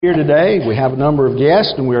Here today, we have a number of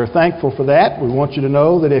guests, and we are thankful for that. We want you to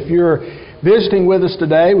know that if you're visiting with us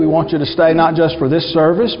today, we want you to stay not just for this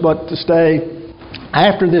service, but to stay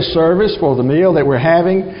after this service for the meal that we're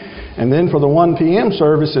having, and then for the 1 p.m.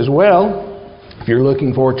 service as well. If you're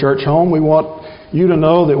looking for a church home, we want you to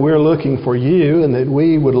know that we're looking for you, and that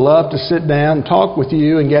we would love to sit down, talk with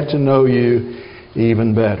you, and get to know you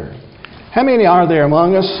even better. How many are there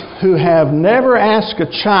among us who have never asked a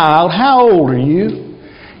child, "How old are you?"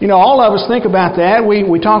 You know, all of us think about that.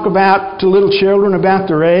 We talk about to little children about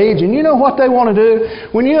their age, and you know what they want to do?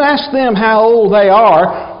 When you ask them how old they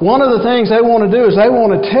are, one of the things they want to do is they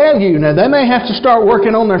want to tell you. Now, they may have to start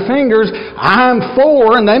working on their fingers. I'm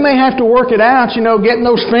 4, and they may have to work it out, getting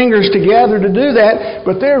those fingers together to do that,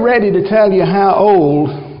 but they're ready to tell you how old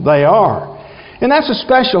they are. And that's a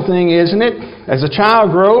special thing, isn't it? As a child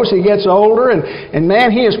grows, he gets older, and man,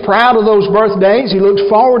 he is proud of those birthdays. He looks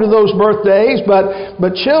forward to those birthdays,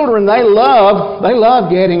 but children, they love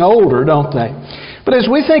getting older, don't they? But as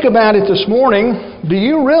we think about it this morning, do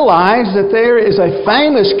you realize that there is a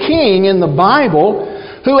famous king in the Bible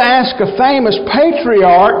who asked a famous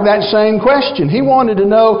patriarch that same question? He wanted to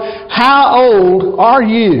know, "How old are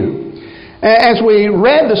you?" As we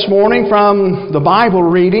read this morning from the Bible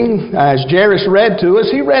reading, as Jairus read to us,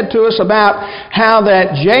 he read to us about how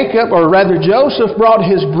that Joseph brought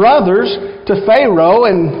his brothers to Pharaoh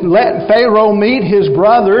and let Pharaoh meet his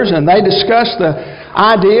brothers, and they discussed the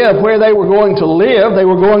idea of where they were going to live. They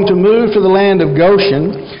were going to move to the land of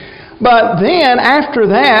Goshen. But then, after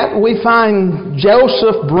that, we find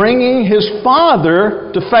Joseph bringing his father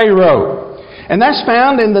to Pharaoh. And that's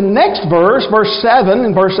found in the next verse, verse 7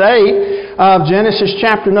 and verse 8 of Genesis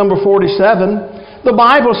chapter number 47. The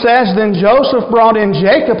Bible says, "Then Joseph brought in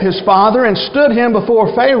Jacob his father and stood him before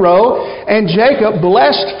Pharaoh, and Jacob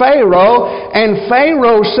blessed Pharaoh, and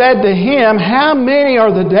Pharaoh said to him, 'How many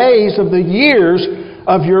are the days of the years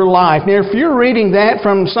of your life?'" Now, if you're reading that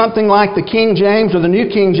from something like the King James or the New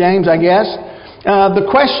King James, I guess, the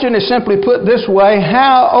question is simply put this way: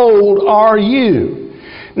 how old are you?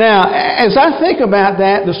 Now, as I think about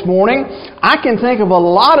that this morning, I can think of a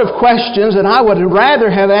lot of questions that I would rather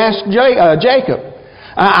have asked Jacob.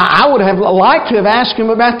 I would have liked to have asked him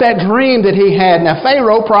about that dream that he had. Now,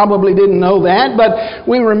 Pharaoh probably didn't know that, but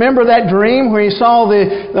we remember that dream where he saw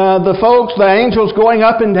the folks, the angels going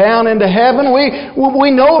up and down into heaven.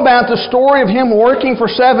 We know about the story of him working for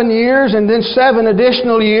 7 years and then 7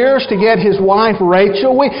 additional years to get his wife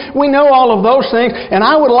Rachel. We know all of those things, and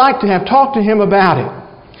I would like to have talked to him about it.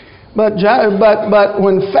 But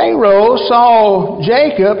when Pharaoh saw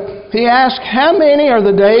Jacob, he asked, "How many are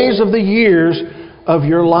the days of the years of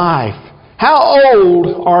your life? How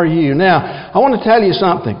old are you?" Now, I want to tell you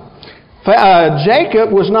something.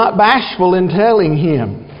 Jacob was not bashful in telling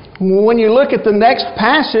him. When you look at the next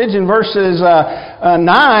passage in verses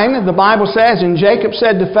 9, the Bible says, "And Jacob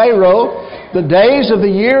said to Pharaoh, 'The days of the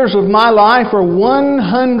years of my life are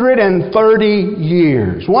 130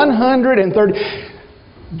 years. 130.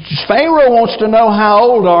 Pharaoh wants to know, "How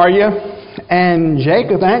old are you?" And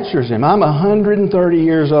Jacob answers him, "I'm 130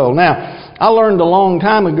 years old." Now, I learned a long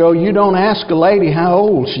time ago, you don't ask a lady how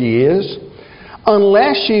old she is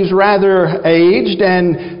unless she's rather aged,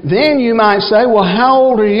 and then you might say, "Well, how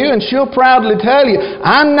old are you?" And she'll proudly tell you,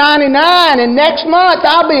 "I'm 99, and next month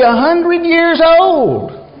I'll be 100 years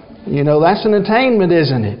old." You know, that's an attainment,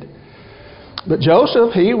 isn't it? But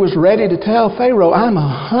Joseph, he was ready to tell Pharaoh, "I'm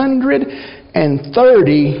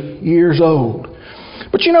 130 years old."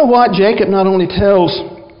 But you know what? Jacob not only tells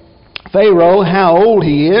Pharaoh how old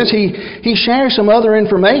he is, he shares some other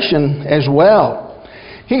information as well.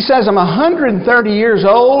 He says, "I'm 130 years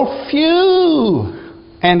old. Few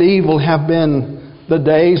and evil have been the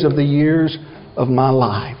days of the years of my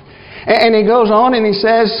life." And he goes on and he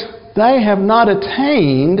says, "They have not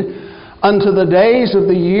attained unto the days of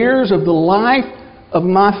the years of the life of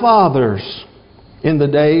my fathers in the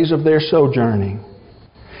days of their sojourning."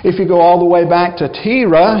 If you go all the way back to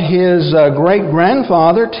Terah, his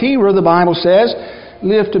great-grandfather, Terah, the Bible says,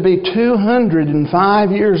 lived to be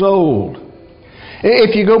 205 years old.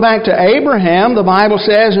 If you go back to Abraham, the Bible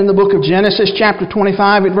says in the book of Genesis chapter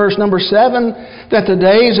 25 at verse number 7, that the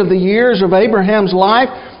days of the years of Abraham's life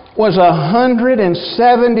was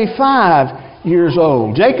 175 years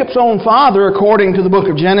old. Jacob's own father, according to the book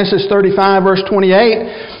of Genesis 35, verse 28,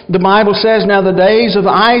 the Bible says, "Now the days of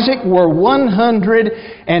Isaac were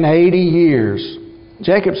 180 years."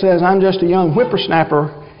 Jacob says, "I'm just a young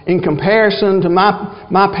whippersnapper in comparison to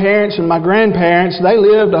my parents and my grandparents. They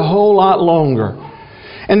lived a whole lot longer."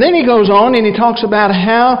 And then he goes on and he talks about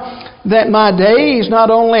how that my days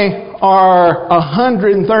not only are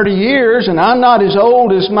 130 years, and I'm not as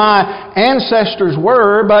old as my ancestors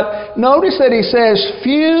were, but notice that he says,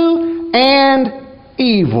 few and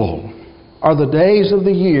evil are the days of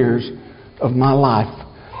the years of my life.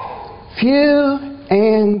 Few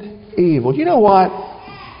and evil. You know what?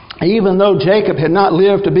 Even though Jacob had not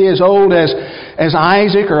lived to be as old as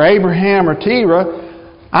Isaac or Abraham or Terah,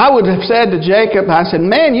 I would have said to Jacob, I said,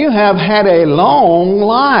 man, you have had a long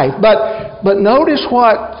life. But notice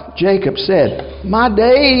what Jacob said. My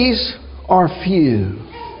days are few.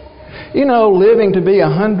 You know, living to be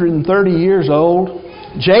 130 years old,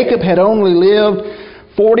 Jacob had only lived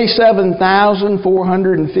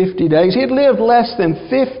 47,450 days. He had lived less than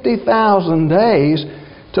 50,000 days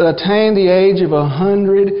to attain the age of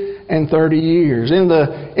 130 years. In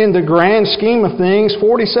the grand scheme of things,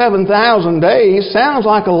 47,000 days sounds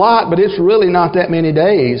like a lot, but it's really not that many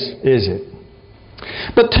days, is it?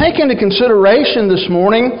 But take into consideration this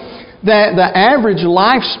morning that the average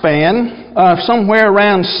lifespan of somewhere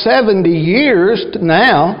around 70 years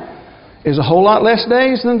now is a whole lot less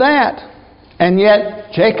days than that. And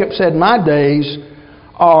yet, Jacob said, my days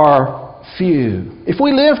are few. If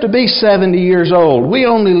we live to be 70 years old, we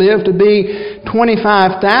only live to be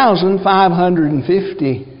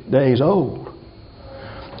 25,550 days old.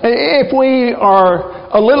 If we are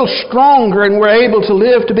a little stronger and we're able to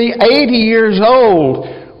live to be 80 years old,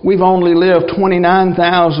 we've only lived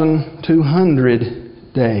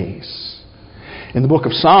 29,200 days. In the book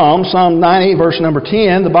of Psalm 90, verse number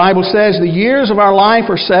 10, the Bible says, the years of our life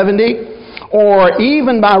are 70, or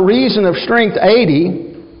even by reason of strength 80,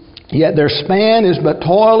 yet their span is but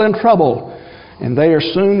toil and trouble, and they are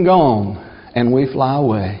soon gone, and we fly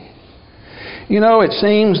away. You know, it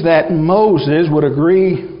seems that Moses would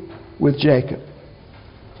agree with Jacob.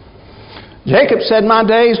 Jacob said, my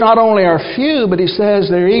days not only are few, but he says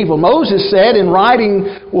they're evil. Moses said in writing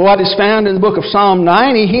what is found in the book of Psalm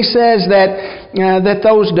 90, he says that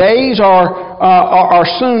those days are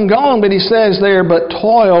soon gone, but he says they're but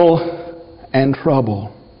toil and trouble.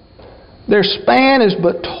 Their span is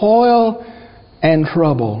but toil and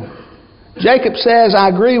trouble. Jacob says, I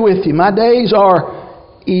agree with you. My days are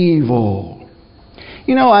evil.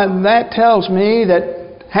 You know, that tells me that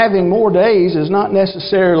having more days is not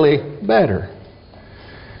necessarily better.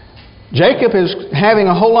 Jacob is having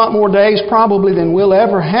a whole lot more days probably than we'll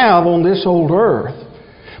ever have on this old earth.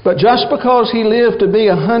 But just because he lived to be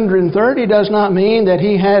 130 does not mean that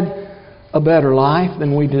he had a better life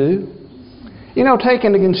than we do. You know, take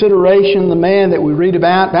into consideration the man that we read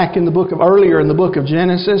about back in earlier in the book of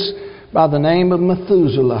Genesis by the name of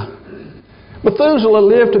Methuselah. Methuselah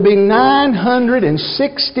lived to be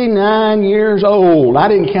 969 years old. I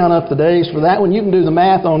didn't count up the days for that one. You can do the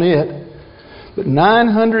math on it. But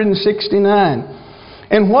 969.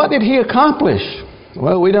 And what did he accomplish?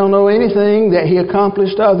 Well, we don't know anything that he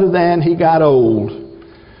accomplished other than he got old.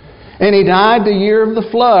 And he died the year of the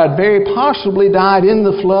flood, very possibly died in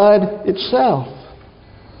the flood itself.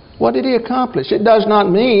 What did he accomplish? It does not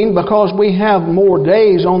mean because we have more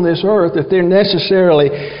days on this earth that they're necessarily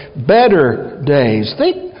better days.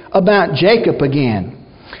 Think about Jacob again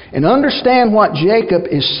and understand what Jacob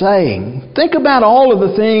is saying. Think about all of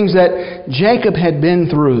the things that Jacob had been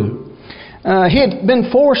through. He had been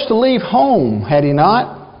forced to leave home, had he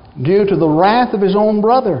not, due to the wrath of his own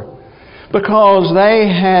brother. Because they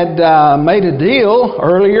had made a deal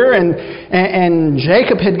earlier and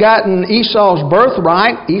Jacob had gotten Esau's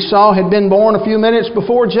birthright. Esau had been born a few minutes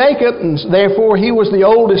before Jacob, and therefore he was the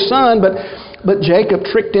oldest son, but Jacob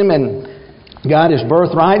tricked him and got his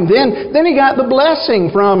birthright. And then he got the blessing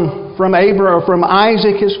from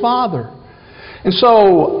Isaac, his father. And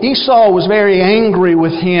so Esau was very angry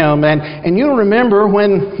with him. And you remember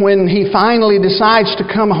when he finally decides to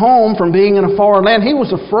come home from being in a foreign land, he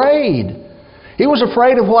was afraid. He was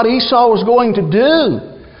afraid of what Esau was going to do.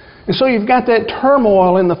 And so you've got that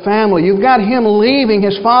turmoil in the family. You've got him leaving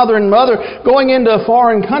his father and mother, going into a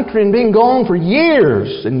foreign country and being gone for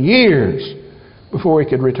years and years before he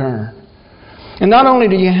could return. And not only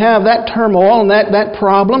do you have that turmoil and that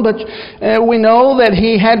problem, but we know that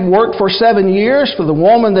he had worked for 7 years for the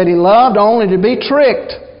woman that he loved only to be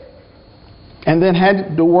tricked. And then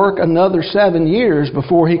had to work another 7 years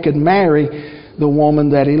before he could marry the woman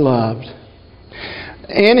that he loved.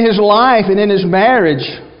 In his life and in his marriage,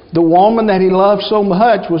 the woman that he loved so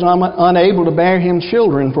much was unable to bear him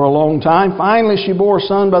children for a long time. Finally, she bore a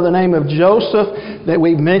son by the name of Joseph that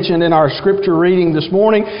we've mentioned in our scripture reading this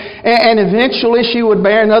morning. And eventually she would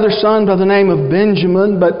bear another son by the name of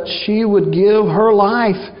Benjamin, but she would give her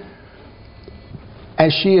life.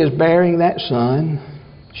 As she is bearing that son,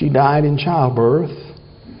 she died in childbirth.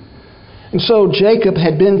 And so Jacob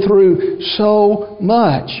had been through so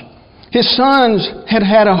much. His sons had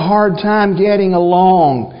had a hard time getting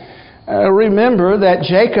along. Remember that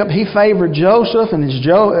Jacob, he favored Joseph, and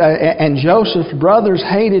Joseph's brothers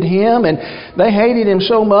hated him, and they hated him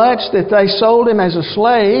so much that they sold him as a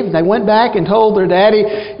slave. They went back and told their daddy,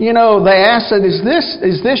 they asked, is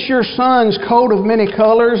this your son's coat of many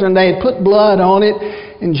colors? And they had put blood on it.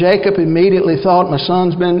 And Jacob immediately thought, my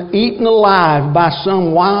son's been eaten alive by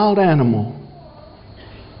some wild animal.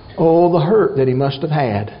 Oh, the hurt that he must have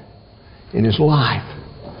had in his life.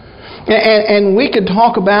 And we could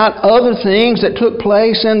talk about other things that took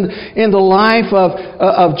place in the life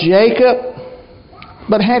of Jacob.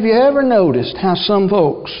 But have you ever noticed how some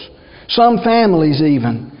folks, some families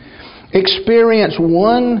even, experience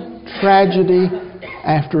one tragedy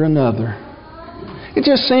after another? It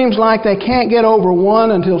just seems like they can't get over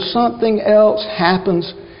one until something else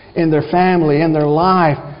happens in their family, in their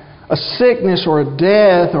life. A sickness or a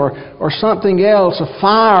death or something else, a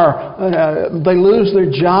fire, they lose their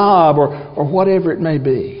job or whatever it may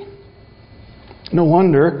be. No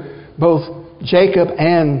wonder both Jacob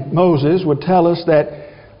and Moses would tell us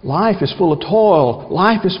that life is full of toil,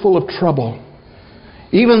 life is full of trouble.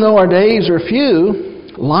 Even though our days are few,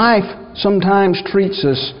 life sometimes treats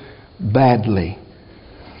us badly.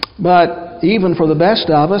 But even for the best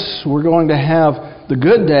of us, we're going to have the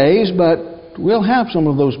good days, but we'll have some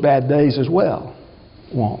of those bad days as well,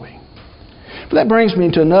 won't we? But that brings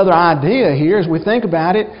me to another idea here as we think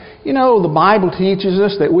about it. The Bible teaches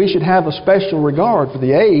us that we should have a special regard for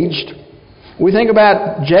the aged. We think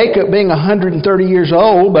about Jacob being 130 years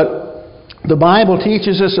old, but the Bible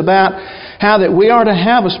teaches us about how that we are to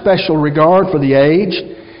have a special regard for the aged.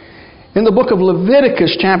 In the book of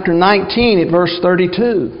Leviticus chapter 19 at verse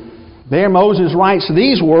 32, there Moses writes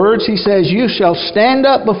these words. He says, "You shall stand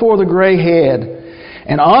up before the gray head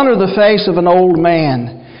and honor the face of an old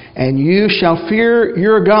man, and you shall fear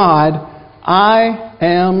your God. I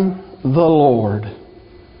am the Lord."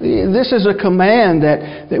 This is a command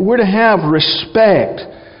that we're to have respect.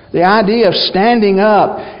 The idea of standing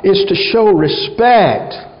up is to show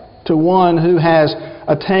respect to one who has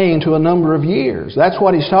attained to a number of years. That's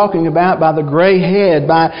what he's talking about by the gray head,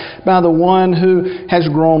 by the one who has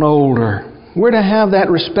grown older. We're to have that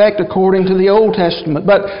respect according to the Old Testament,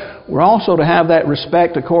 but we're also to have that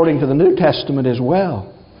respect according to the New Testament as well.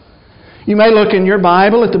 You may look in your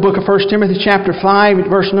Bible at the book of 1 Timothy chapter 5 at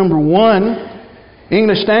verse number 1.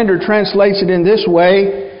 English Standard translates it in this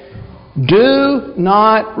way: "Do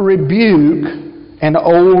not rebuke an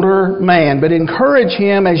older man, but encourage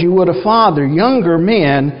him as you would a father, younger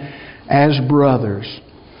men as brothers."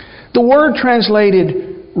 The word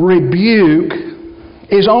translated rebuke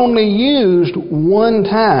is only used one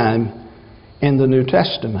time in the New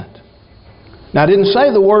Testament. Now, I didn't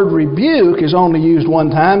say the word rebuke is only used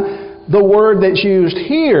one time. The word that's used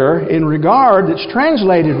here in regard, that's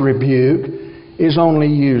translated rebuke, is only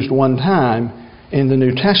used one time in the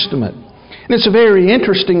New Testament. And it's a very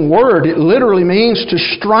interesting word. It literally means to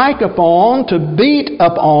strike upon, to beat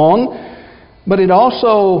upon, but it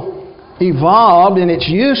also evolved in its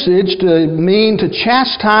usage to mean to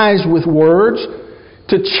chastise with words,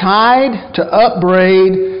 to chide, to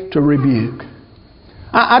upbraid, to rebuke.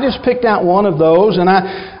 I just picked out one of those, and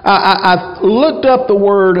I looked up the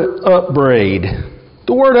word upbraid.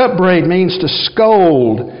 The word upbraid means to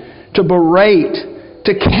scold, to berate,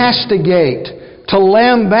 to castigate, to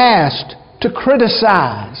lambast, to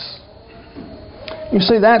criticize. You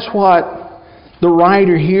see, that's what the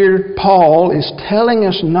writer here, Paul, is telling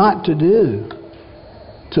us not to do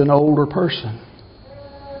to an older person.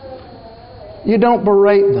 You don't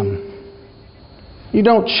berate them. You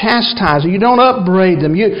don't chastise them. You don't upbraid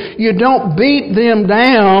them. You don't beat them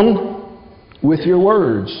down with your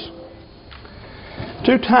words.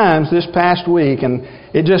 2 times this past week, and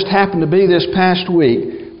it just happened to be this past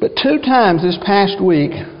week, but 2 times this past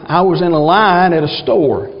week, I was in a line at a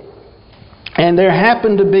store, and there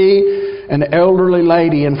happened to be an elderly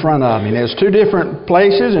lady in front of me. There's 2 different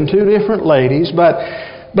places and 2 different ladies, but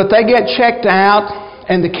they get checked out,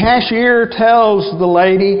 and the cashier tells the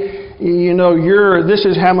lady, this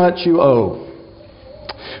is how much you owe.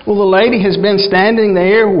 Well, the lady has been standing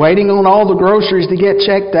there waiting on all the groceries to get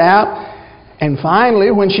checked out, and finally,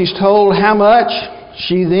 when she's told how much,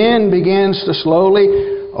 she then begins to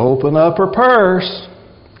slowly open up her purse.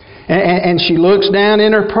 And she looks down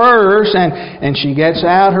in her purse and she gets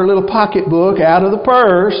out her little pocketbook out of the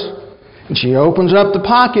purse. And she opens up the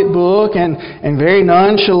pocketbook and very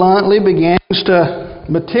nonchalantly begins to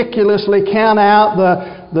meticulously count out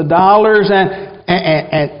the dollars. And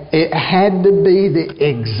And it had to be the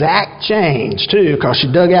exact change, too, because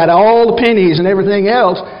she dug out all the pennies and everything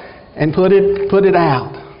else and put it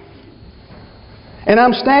out. And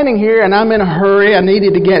I'm standing here and I'm in a hurry. I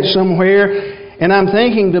needed to get somewhere. And I'm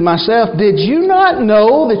thinking to myself, did you not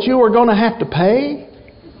know that you were going to have to pay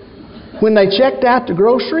when they checked out the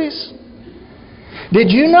groceries? Did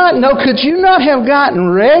you not know? Could you not have gotten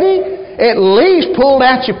ready? At least pulled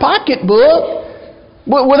out your pocketbook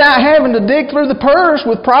without having to dig through the purse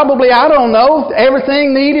with probably, I don't know,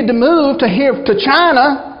 everything needed to move to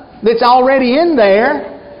China that's already in there.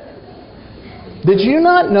 Did you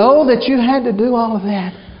not know that you had to do all of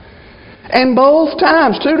that? And both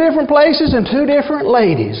times, 2 different places and 2 different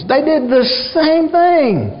ladies. They did the same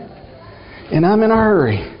thing. And I'm in a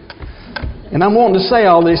hurry. And I'm wanting to say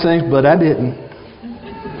all these things, but I didn't.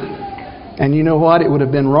 And you know what? It would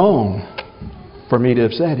have been wrong for me to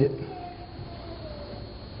have said it.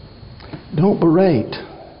 Don't berate.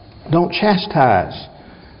 Don't chastise.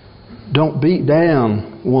 Don't beat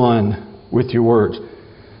down one with your words.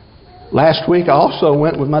 Last week I also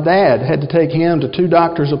went with my dad. Had to take him to 2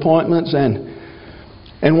 doctor's appointments,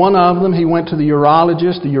 and one of them he went to the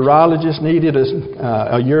urologist. The urologist needed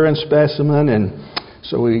a urine specimen, and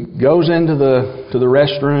so he goes into the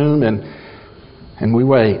restroom and we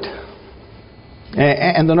wait.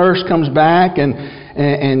 And the nurse comes back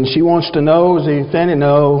and she wants to know, is he finished?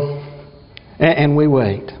 No. And we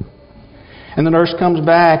wait. And the nurse comes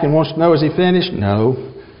back and wants to know, is he finished? No.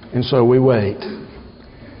 And so we wait.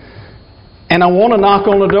 And I want to knock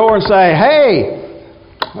on the door and say, hey,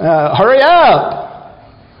 hurry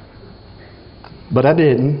up. But I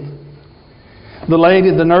didn't. The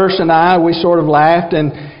lady, the nurse and I, we sort of laughed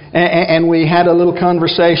and we had a little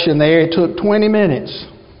conversation there. It took 20 minutes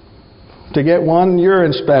to get one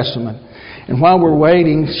urine specimen. And while we're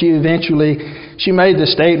waiting, she made the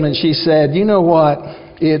statement. She said, you know what?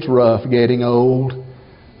 It's rough getting old,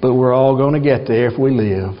 but we're all going to get there if we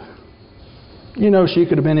live. You know, she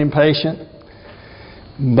could have been impatient,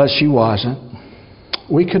 but she wasn't.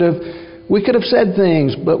 We could have said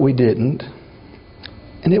things, but we didn't.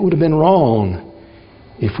 And it would have been wrong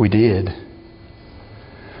if we did.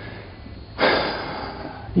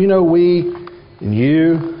 You know, we and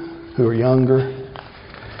you who are younger,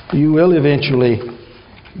 you will eventually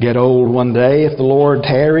get old one day if the Lord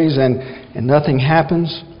tarries and nothing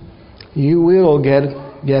happens. You will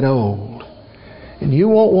get old. And you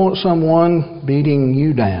won't want someone beating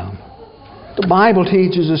you down. The Bible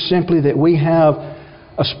teaches us simply that we have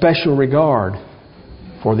a special regard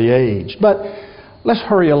for the aged. But let's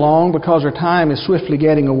hurry along because our time is swiftly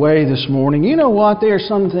getting away this morning. You know what? There are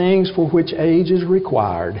some things for which age is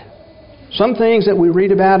required. Some things that we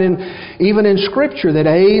read about even in Scripture that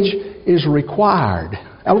age is required.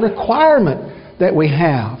 A requirement that we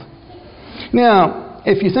have. Now,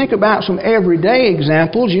 if you think about some everyday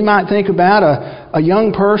examples, you might think about a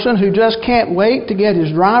young person who just can't wait to get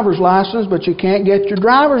his driver's license, but you can't get your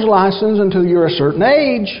driver's license until you're a certain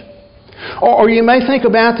age. Or you may think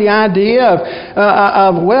about the idea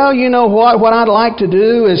of well, you know what I'd like to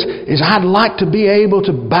do is I'd like to be able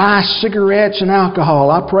to buy cigarettes and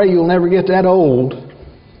alcohol. I pray you'll never get that old,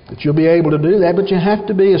 that you'll be able to do that, but you have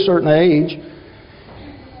to be a certain age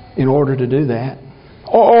in order to do that.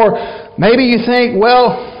 Or maybe you think,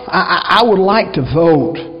 well, I would like to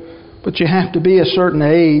vote, but you have to be a certain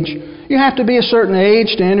age. You have to be a certain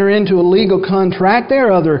age to enter into a legal contract. There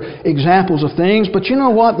are other examples of things, but you know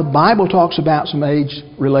what? The Bible talks about some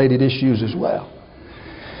age-related issues as well.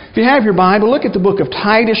 If you have your Bible, look at the book of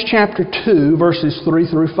Titus chapter 2, verses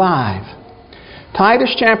 3 through 5.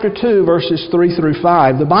 Titus chapter 2, verses 3 through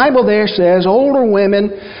 5. The Bible there says, older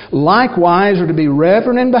women likewise are to be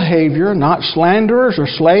reverent in behavior, not slanderers or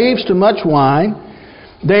slaves to much wine.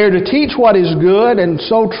 They are to teach what is good and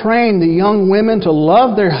so train the young women to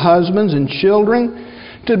love their husbands and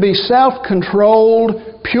children, to be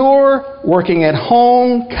self-controlled, pure, working at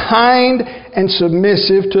home, kind, and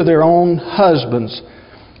submissive to their own husbands,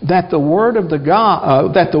 that the word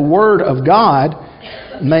of God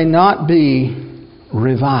may not be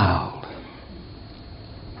reviled.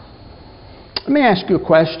 Let me ask you a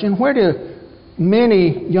question. Where do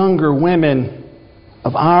many younger women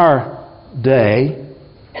of our day,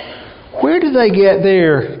 where do they get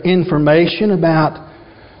their information about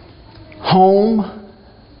home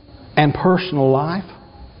and personal life?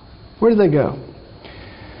 Where do they go?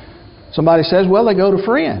 Somebody says, well, they go to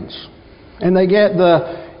friends. And they get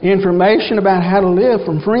the information about how to live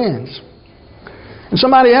from friends. And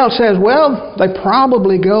somebody else says, well, they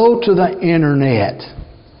probably go to the internet.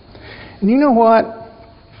 And you know what?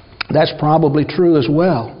 That's probably true as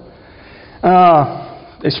well.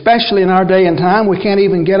 Especially in our day and time, we can't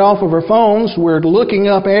even get off of our phones. We're looking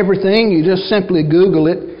up everything. You just simply Google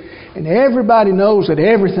it. And everybody knows that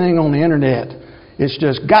everything on the internet, it's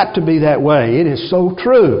just got to be that way. It is so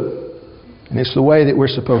true. And it's the way that we're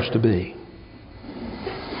supposed to be.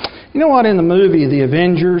 You know what? In the movie The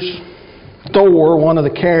Avengers, Thor, one of the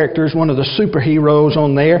characters, one of the superheroes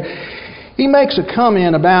on there, he makes a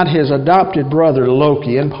comment about his adopted brother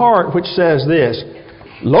Loki, in part which says this: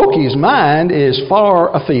 Loki's mind is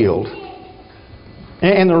far afield.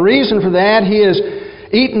 And the reason for that, he is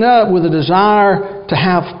eaten up with a desire to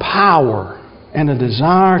have power and a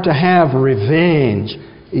desire to have revenge,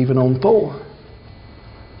 even on Thor.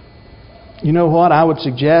 You know what? I would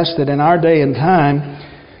suggest that in our day and time,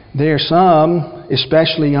 there are some,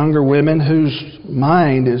 especially younger women, whose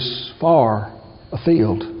mind is far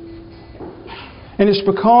afield. And it's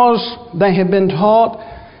because they have been taught,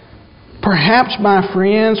 perhaps by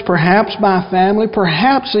friends, perhaps by family,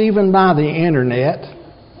 perhaps even by the internet,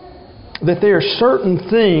 that there are certain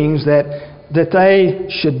things that they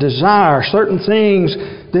should desire, certain things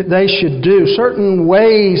that they should do, certain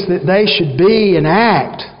ways that they should be and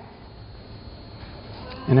act.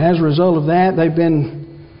 And as a result of that, they've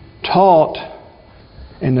been taught,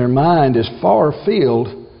 and their mind is far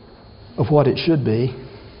afield of what it should be.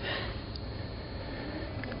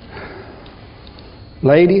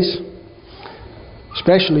 Ladies,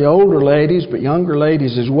 especially older ladies, but younger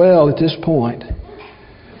ladies as well at this point.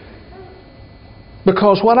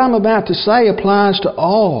 Because what I'm about to say applies to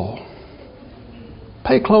all.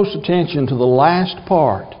 Pay close attention to the last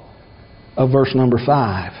part of verse number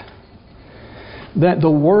 5. That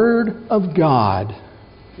the Word of God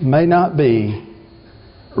may not be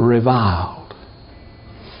reviled.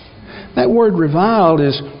 That word reviled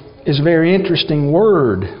is a very interesting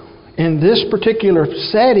word. In this particular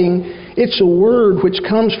setting, it's a word which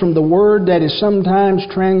comes from the word that is sometimes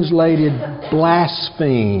translated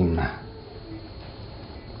blaspheme.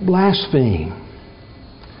 Blaspheme.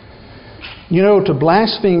 You know, to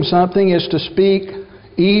blaspheme something is to speak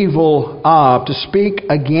evil of, to speak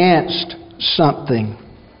against something.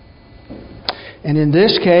 And in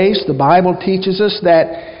this case, the Bible teaches us that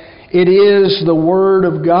it is the Word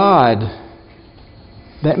of God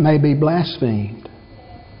that may be blasphemed.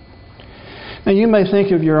 Now, you may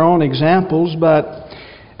think of your own examples, but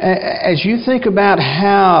as you think about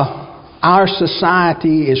how our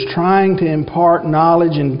society is trying to impart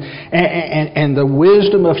knowledge and the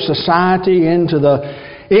wisdom of society into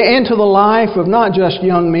the life of not just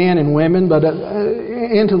young men and women, but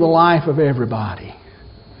into the life of everybody.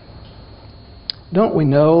 Don't we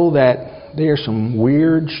know that there are some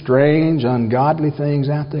weird, strange, ungodly things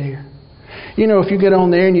out there? You know, if you get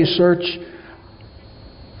on there and you search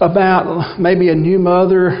about maybe a new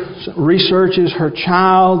mother researches her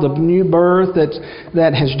child, the new birth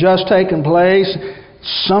that has just taken place,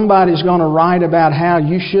 somebody's going to write about how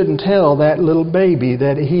you shouldn't tell that little baby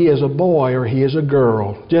that he is a boy or he is a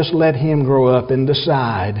girl. Just let him grow up and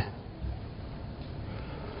decide.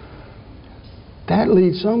 That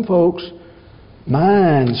leads some folks'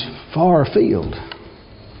 minds far afield.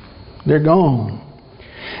 They're gone.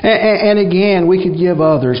 And again, we could give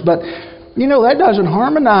others, but you know, that doesn't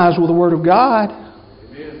harmonize with the Word of God.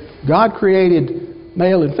 Amen. God created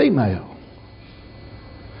male and female.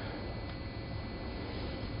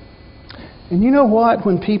 And you know what?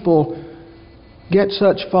 When people get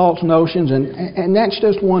such false notions, and that's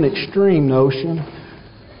just one extreme notion,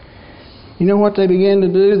 you know what they begin to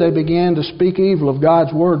do? They begin to speak evil of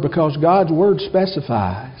God's Word because God's Word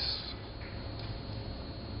specifies.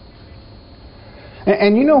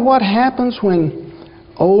 And you know what happens when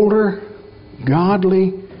older,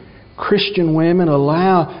 godly Christian women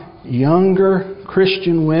allow younger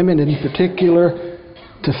Christian women in particular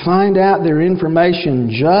to find out their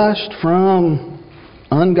information just from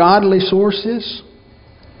ungodly sources?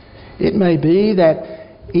 It may be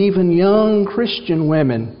that even young Christian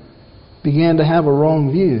women began to have a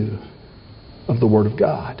wrong view of the Word of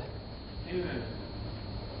God. Amen.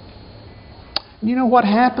 You know what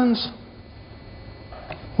happens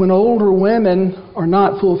when older women are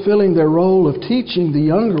not fulfilling their role of teaching the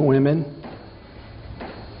younger women?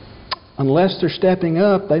 Unless they're stepping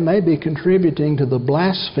up, they may be contributing to the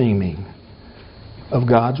blaspheming of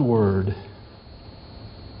God's Word.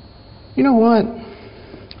 You know what?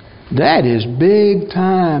 That is big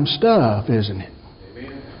time stuff, isn't it?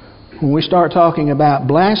 Amen. When we start talking about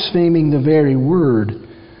blaspheming the very Word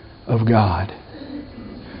of God.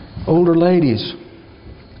 Older ladies,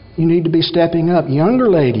 you need to be stepping up. Younger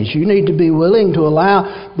ladies, you need to be willing to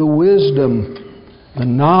allow the wisdom, the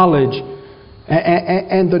knowledge,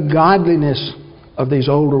 and the godliness of these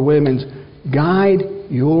older women guide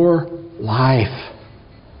your life.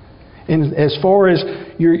 And as far as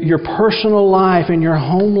your personal life and your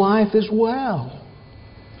home life as well.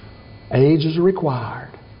 Age is required.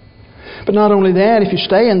 But not only that, if you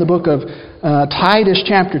stay in the book of Titus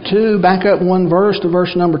chapter 2, back up one verse to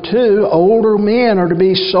verse number 2, older men are to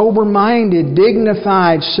be sober-minded,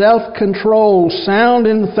 dignified, self-controlled, sound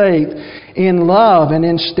in faith, in love, and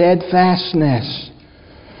in steadfastness.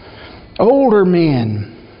 Older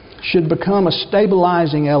men should become a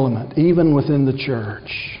stabilizing element, even within the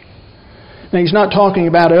church. Now, he's not talking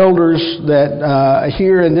about elders that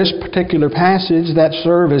here in this particular passage that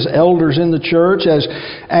serve as elders in the church, as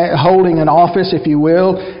holding an office, if you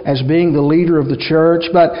will, as being the leader of the church.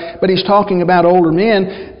 But he's talking about older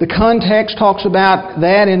men. The context talks about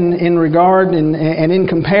that in regard and in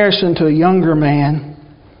comparison to a younger man.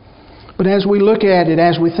 But as we look at it,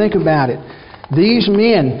 as we think about it, these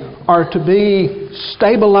men are to be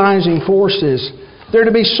stabilizing forces. They're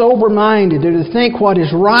to be sober-minded. They're to think what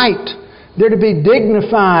is right. They're to be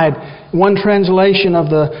dignified. One translation of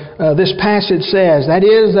this passage says, that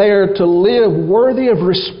is, they are to live worthy of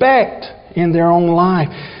respect in their own life.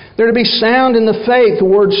 They're to be sound in the faith. The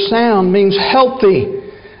word sound means healthy.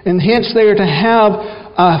 And hence they are to have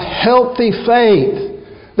a healthy faith.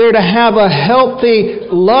 They're to have a healthy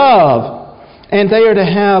love. And they are to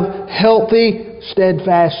have healthy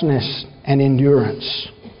steadfastness and endurance.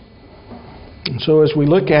 And so as we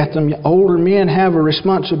look at them, older men have a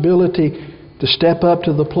responsibility to step up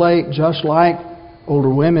to the plate just like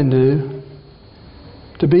older women do.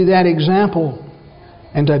 To be that example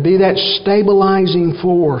and to be that stabilizing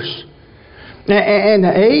force. And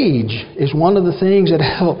age is one of the things that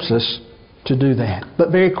helps us to do that.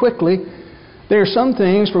 But very quickly, there are some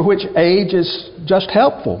things for which age is just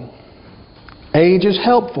helpful. Age is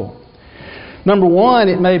helpful. Number one,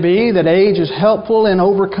 it may be that age is helpful in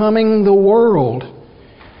overcoming the world.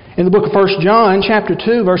 In the book of 1 John, chapter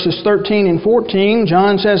 2, verses 13 and 14,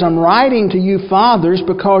 John says, I'm writing to you, fathers,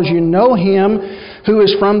 because you know Him who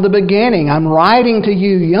is from the beginning. I'm writing to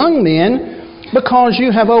you, young men, because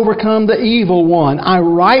you have overcome the evil one. I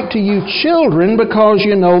write to you, children, because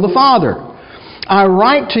you know the Father. I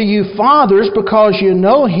write to you, fathers, because you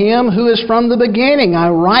know Him who is from the beginning. I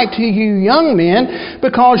write to you, young men,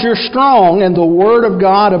 because you're strong, and the Word of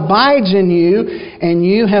God abides in you, and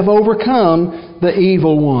you have overcome the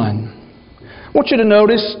evil one. I want you to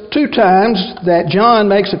notice 2 times that John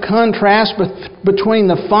makes a contrast between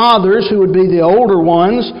the fathers, who would be the older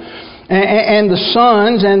ones, and the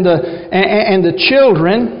sons and the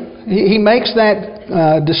children. He makes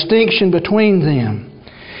that distinction between them.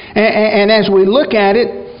 And as we look at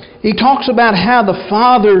it, he talks about how the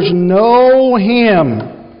fathers know Him.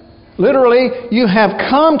 Literally, you have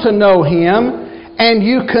come to know Him, and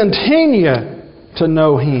you continue to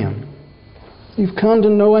know Him. You've come to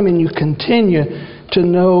know Him, and you continue to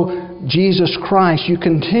know Jesus Christ. You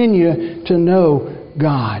continue to know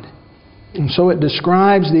God. And so it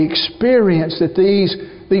describes the experience that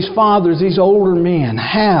these fathers, these older men,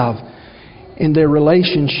 have in their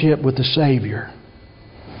relationship with the Savior.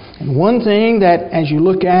 And one thing that, as you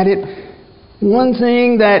look at it, one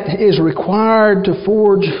thing that is required to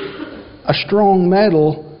forge a strong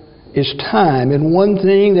metal is time. And one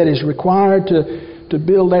thing that is required to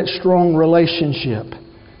build that strong relationship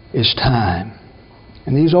is time.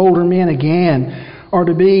 And these older men, again, are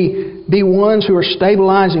to be ones who are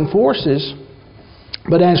stabilizing forces.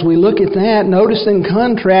 But as we look at that, notice in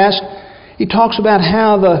contrast, he talks about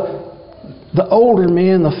how the older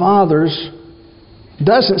men, the fathers,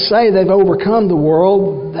 doesn't say they've overcome the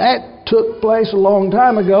world. That took place a long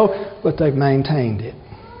time ago, but they've maintained it.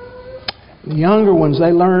 The younger ones, they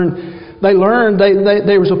learned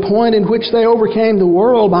there was a point in which they overcame the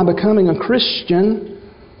world by becoming a Christian.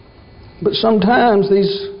 But sometimes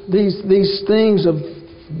these things of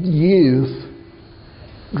youth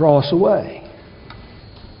draw us away.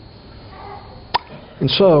 And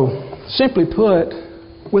so, simply put,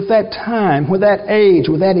 with that time, with that age,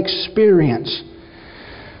 with that experience,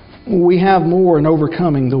 we have more in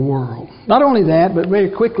overcoming the world. Not only that, but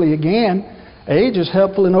very quickly again, age is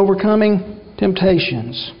helpful in overcoming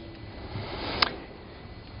temptations.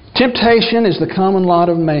 Temptation is the common lot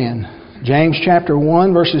of man. James chapter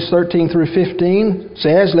 1, verses 13 through 15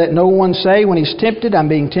 says, Let no one say when he's tempted, I'm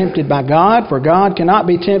being tempted by God, for God cannot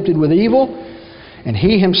be tempted with evil, and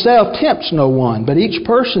He Himself tempts no one. But each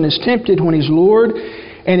person is tempted when he's lured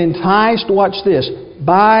and enticed, watch this,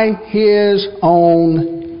 by his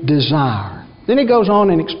own desire. Then he goes on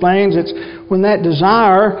and explains it's when that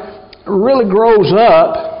desire really grows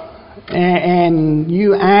up and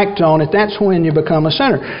you act on it, that's when you become a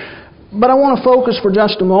sinner. But I want to focus for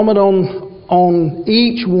just a moment on on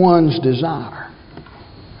each one's desire.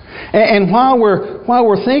 And while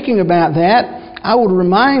we're thinking about that, I would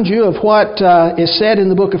remind you of what is said in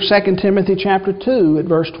the book of 2 Timothy chapter 2 at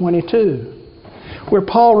verse 22, where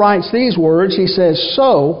Paul writes these words. He says,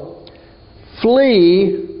 "So,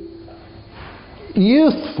 flee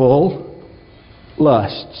youthful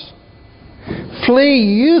lusts." Flee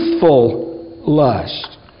youthful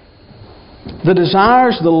lust. The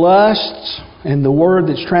desires, the lusts, and the word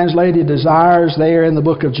that's translated desires there in the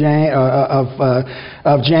book of James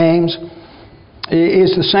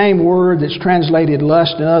is the same word that's translated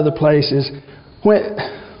lust in other places.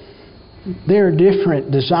 There are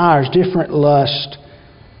different desires, different lusts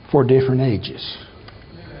for different ages.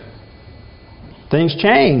 Things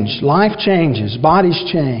change, life changes, bodies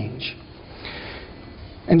change.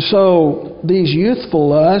 And so these youthful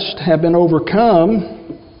lusts have been overcome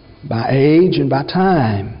by age and by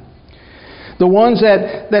time. The ones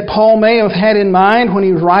that Paul may have had in mind when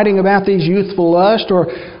he was writing about these youthful lusts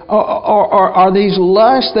are these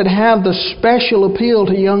lusts that have the special appeal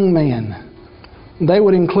to young men. They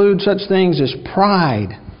would include such things as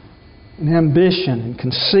pride and ambition and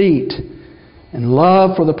conceit and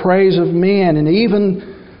love for the praise of men, and even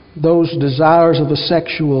those desires of a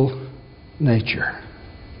sexual nature.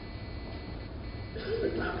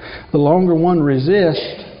 The longer one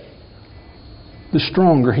resists, the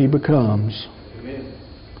stronger he becomes. Amen.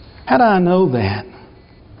 How do I know that?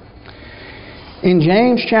 In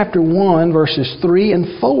James chapter 1, verses 3 and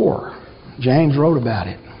 4, James wrote about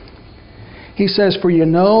it. He says, "For you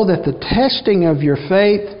know that the testing of your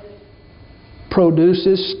faith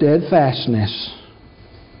produces steadfastness."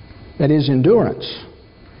 That is, endurance.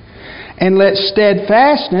 "And let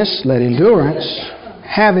steadfastness," let endurance,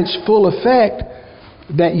 "have its full effect,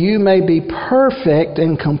 that you may be perfect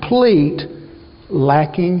and complete,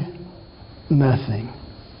 lacking nothing."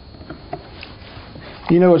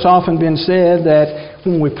 You know, it's often been said that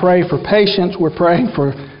when we pray for patience, we're praying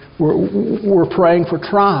for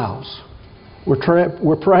trials.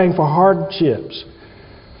 We're praying for hardships,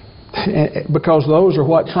 because those are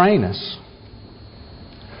what train us.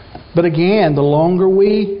 But again, the longer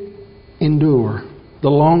we endure,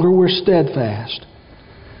 the longer we're steadfast,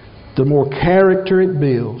 the more character it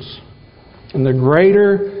builds, and the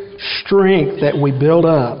greater strength that we build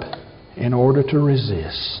up in order to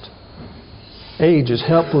resist. Age is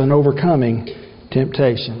helpful in overcoming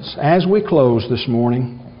temptations. As we close this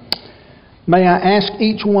morning, may I ask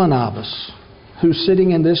each one of us who's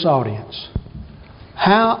sitting in this audience,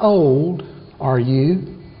 how old are you?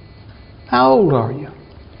 How old are you?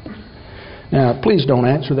 Now, please don't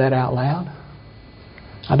answer that out loud.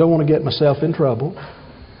 I don't want to get myself in trouble.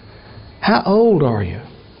 How old are you?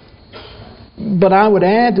 But I would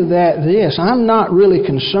add to that this: I'm not really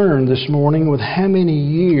concerned this morning with how many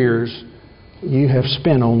years you have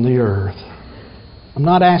spent on the earth. I'm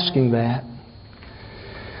not asking that.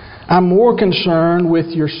 I'm more concerned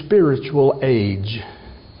with your spiritual age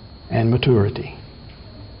and maturity.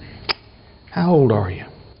 How old are you?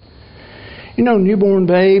 You know, newborn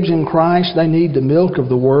babes in Christ, they need the milk of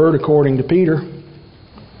the Word, according to Peter.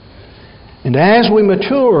 And as we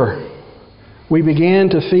mature, we begin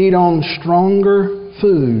to feed on stronger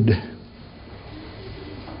food.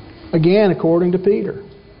 Again, according to Peter.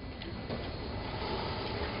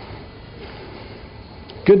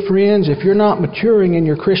 Good friends, if you're not maturing in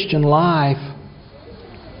your Christian life,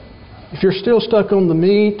 if you're still stuck on the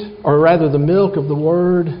meat, or rather the milk of the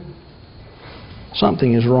Word,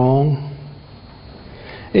 something is wrong.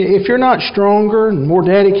 If you're not stronger and more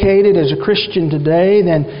dedicated as a Christian today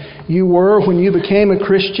than you were when you became a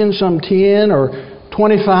Christian some 10 or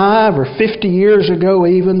 25 or 50 years ago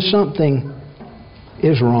even, something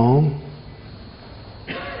is wrong.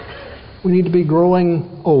 We need to be growing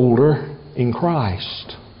older in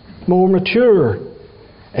Christ, more mature,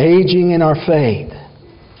 aging in our faith.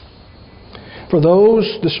 For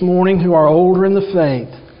those this morning who are older in the faith,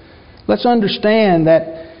 let's understand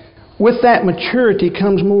that with that maturity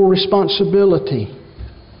comes more responsibility.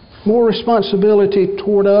 More responsibility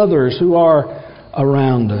toward others who are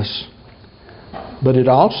around us. But it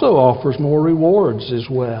also offers more rewards as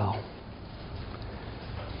well.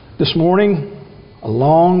 This morning, a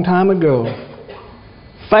long time ago,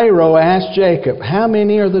 Pharaoh asked Jacob, "How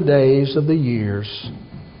many are the days of the years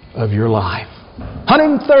of your life?"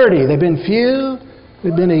 130. They've been few,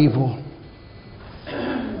 they've been evil.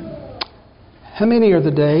 How many are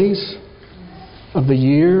the days of the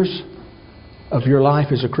years of your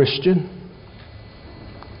life as a Christian?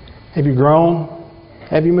 Have you grown?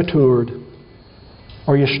 Have you matured?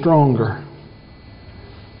 Are you stronger?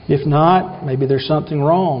 If not, maybe there's something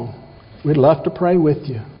wrong. We'd love to pray with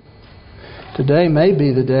you. Today may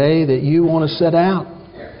be the day that you want to set out.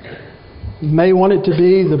 You may want it to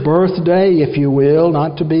be the birthday, if you will,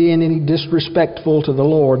 not to be any disrespectful to the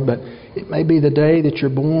Lord, but it may be the day that you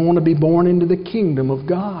want to be born into the kingdom of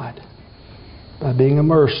God by being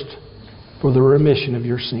immersed for the remission of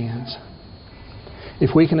your sins.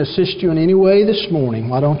 If we can assist you in any way this morning,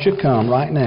 why don't you come right now?